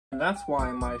And that's why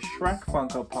my Shrek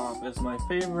Funko Pop is my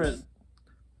favorite.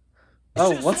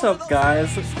 Oh, what's up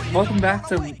guys? Welcome back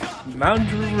to Mountain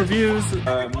Drew Reviews.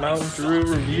 Mountain Drew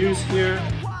Reviews here.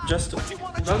 Just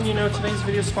letting you know today's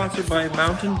video is sponsored by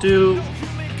Mountain Dew.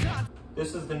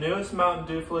 This is the newest Mountain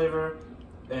Dew flavor.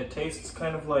 It tastes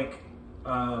kind of like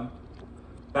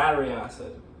battery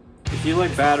acid. If you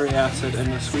like battery acid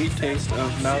and the sweet taste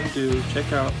of Mountain Dew,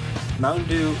 check out Mountain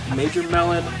Dew Major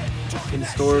Melon in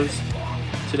stores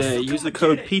today. Use the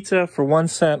code PIZZA for 1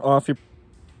 cent off your...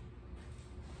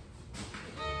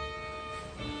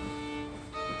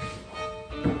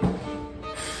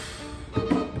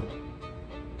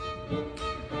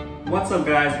 What's up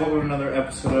guys, welcome to another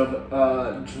episode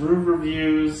of Drew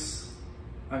Reviews.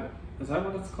 Is that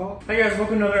what it's called? Hey guys,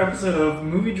 welcome to another episode of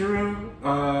Movie Drew.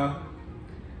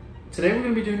 Today we're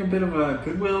going to be doing a bit of a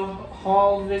Goodwill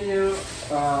haul video.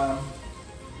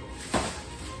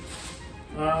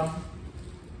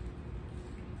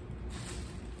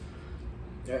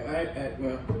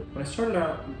 When I started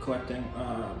out collecting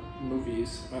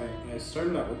movies, I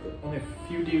started out with only a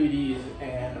few DVDs,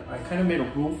 and I kind of made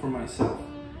a rule for myself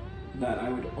that I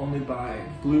would only buy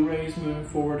Blu-rays moving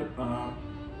forward.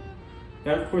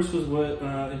 That of course was what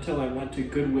until I went to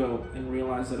Goodwill and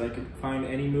realized that I could find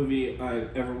any movie I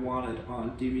ever wanted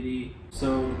on DVD.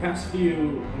 So the past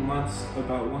few months,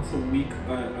 about once a week,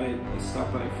 I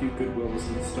stopped by a few Goodwills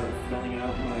and started filling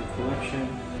out my collection.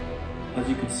 As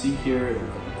you can see here,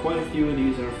 quite a few of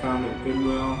these are found at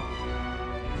Goodwill.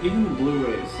 Even the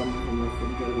Blu-rays, some of them are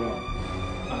from Goodwill.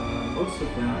 Most of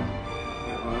them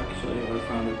actually are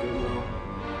found at Goodwill.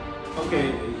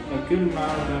 Okay, a good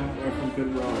amount of them are from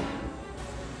Goodwill.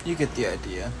 You get the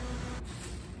idea.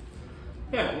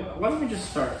 Yeah, why don't we just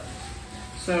start?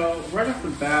 So, right off the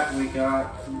bat, we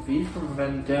got V for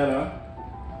Vendetta,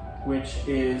 which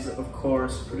is, of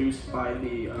course, produced by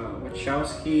the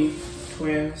Wachowski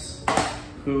twins,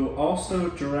 who also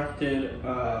directed,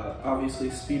 obviously,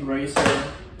 Speed Racer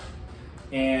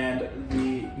and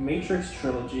the Matrix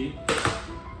trilogy.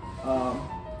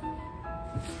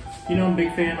 You know, I'm a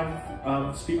big fan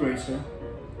of Speed Racer.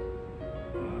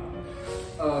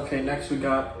 Okay, next we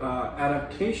got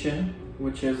Adaptation,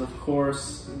 which is, of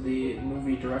course, the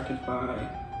movie directed by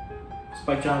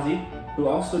Spike Jonze, who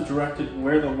also directed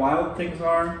Where the Wild Things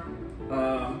Are,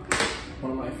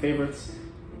 one of my favorites.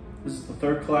 This is the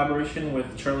third collaboration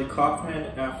with Charlie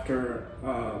Kaufman after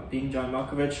Being John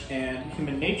Malkovich and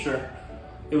Human Nature.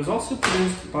 It was also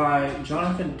produced by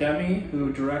Jonathan Demme,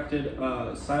 who directed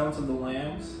Silence of the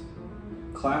Lambs,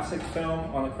 classic film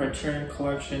on the Criterion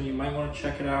Collection. You might want to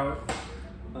check it out.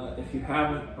 If you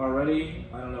haven't already,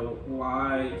 I don't know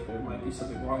why, there might be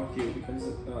something wrong with you, because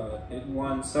it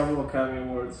won several Academy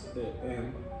Awards,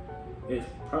 and it's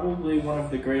probably one of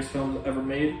the greatest films ever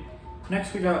made.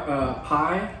 Next we got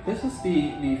Pi. This is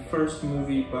the first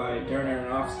movie by Darren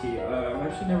Aronofsky.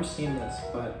 I've actually never seen this,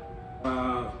 but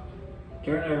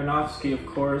Darren Aronofsky, of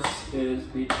course, is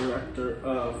the director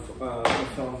of the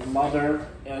film Mother,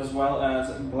 as well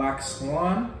as Black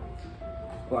Swan.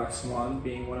 Black Swan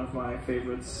being one of my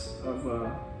favorites of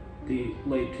the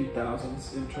late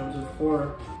 2000s in terms of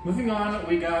horror. Moving on,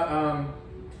 we got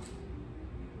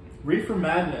Reefer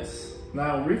Madness.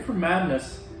 Now, Reefer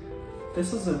Madness,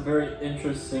 this is a very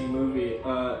interesting movie.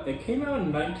 It came out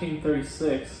in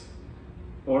 1936,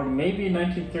 or maybe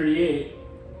 1938,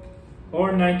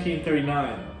 or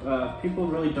 1939. People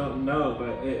really don't know,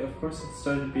 but of course it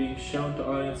started being shown to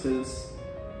audiences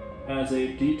as a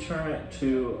deterrent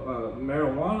to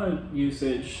marijuana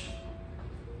usage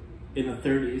in the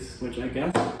 30s, which I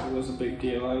guess was a big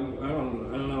deal. I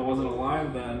don't know, I wasn't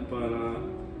alive then, but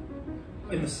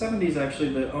in the 70s actually,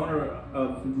 the owner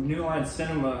of New Line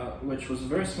Cinema, which was a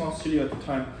very small studio at the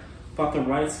time, bought the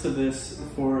rights to this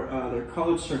for their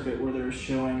college circuit, where they were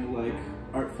showing like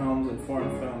art films and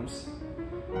foreign films.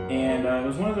 And it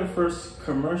was one of their first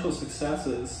commercial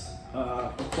successes.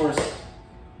 Of course,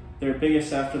 their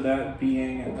biggest after that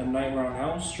being A Nightmare on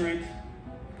Elm Street,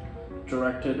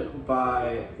 directed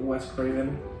by Wes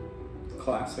Craven.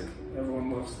 Classic. Everyone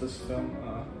loves this film.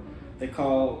 They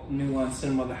call New Line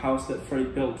Cinema the house that Freddy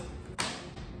built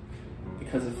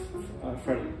because of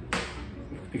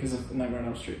because of Nightmare on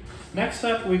Elm Street. Next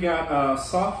up, we got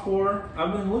Saw 4.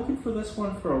 I've been looking for this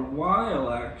one for a while,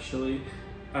 actually.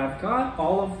 I've got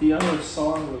all of the other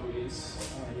Saw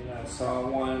movies. You know, Saw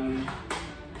 1,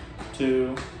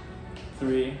 2,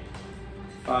 3,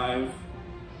 5,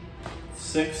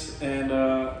 6, and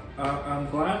I'm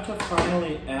glad to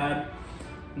finally add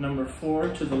number 4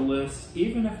 to the list,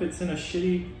 even if it's in a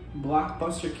shitty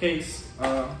Blockbuster case.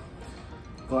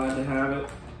 Glad to have it.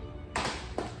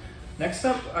 Next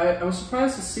up, I was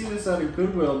surprised to see this at a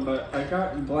Goodwill, but I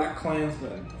got Black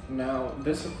Klansman. Now,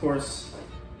 this of course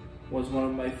was one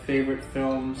of my favorite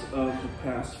films of the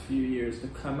past few years to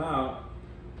come out.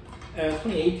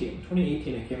 2018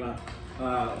 it came out.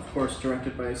 Of course,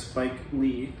 directed by Spike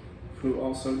Lee, who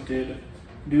also did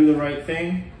Do the Right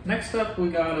Thing. Next up, we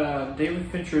got David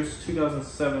Fincher's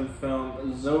 2007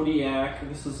 film, Zodiac.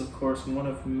 This is, of course, one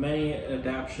of many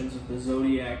adaptations of the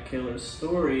Zodiac Killer's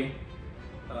story.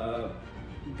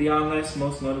 Beyond this,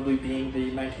 most notably being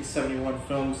the 1971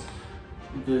 films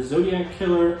The Zodiac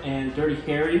Killer and Dirty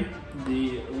Harry,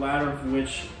 the latter of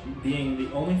which being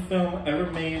the only film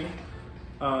ever made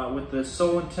with the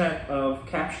sole intent of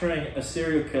capturing a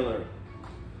serial killer.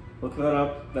 Look that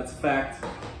up, that's a fact.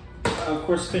 Of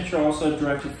course, Fincher also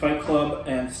directed Fight Club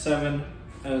and Seven,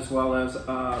 as well as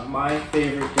my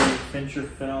favorite David Fincher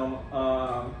film,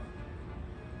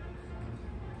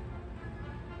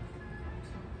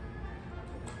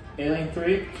 Alien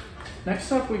 3.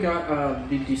 Next up, we got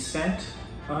The Descent.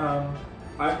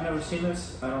 I've never seen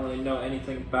this. I don't really know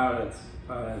anything about it.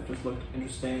 It just looked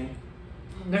interesting.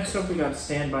 Next up, we got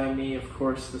Stand By Me, of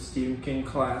course, the Stephen King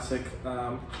classic.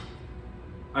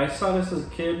 I saw this as a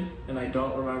kid, and I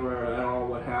don't remember at all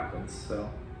what happens, so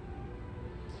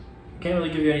I can't really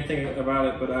give you anything about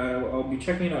it, but I'll be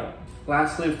checking it out.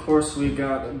 Lastly, of course, we've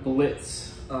got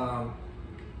Blitz. I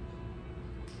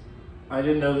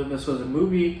didn't know that this was a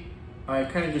movie. I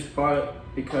kind of just bought it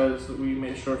because we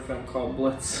made a short film called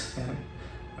Blitz, and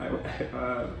I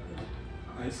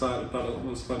saw it and thought it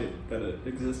was funny that it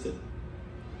existed.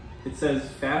 It says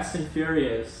Fast and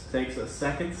Furious takes a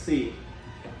second seat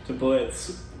to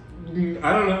Blitz. I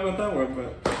don't know about that one,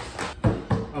 but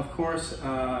of course,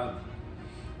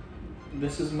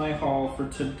 this is my haul for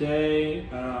today.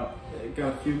 I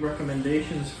got a few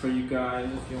recommendations for you guys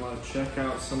if you want to check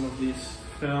out some of these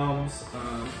films.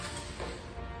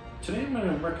 Today I'm going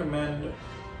to recommend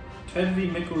Ted V.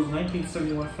 Mikkel's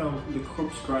 1971 film, The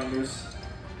Corpse Grinders,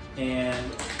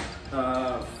 and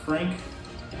Frank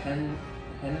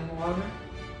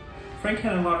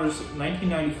Henenlotter's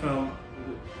 1990 film,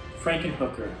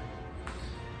 Frankenhooker.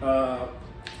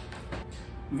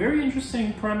 Very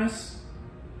interesting premise.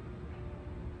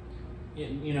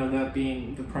 You know, that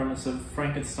being the premise of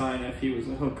Frankenstein if he was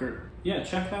a hooker. Yeah,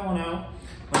 check that one out.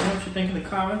 Let me know what you think in the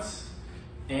comments,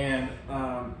 and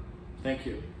thank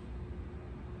you.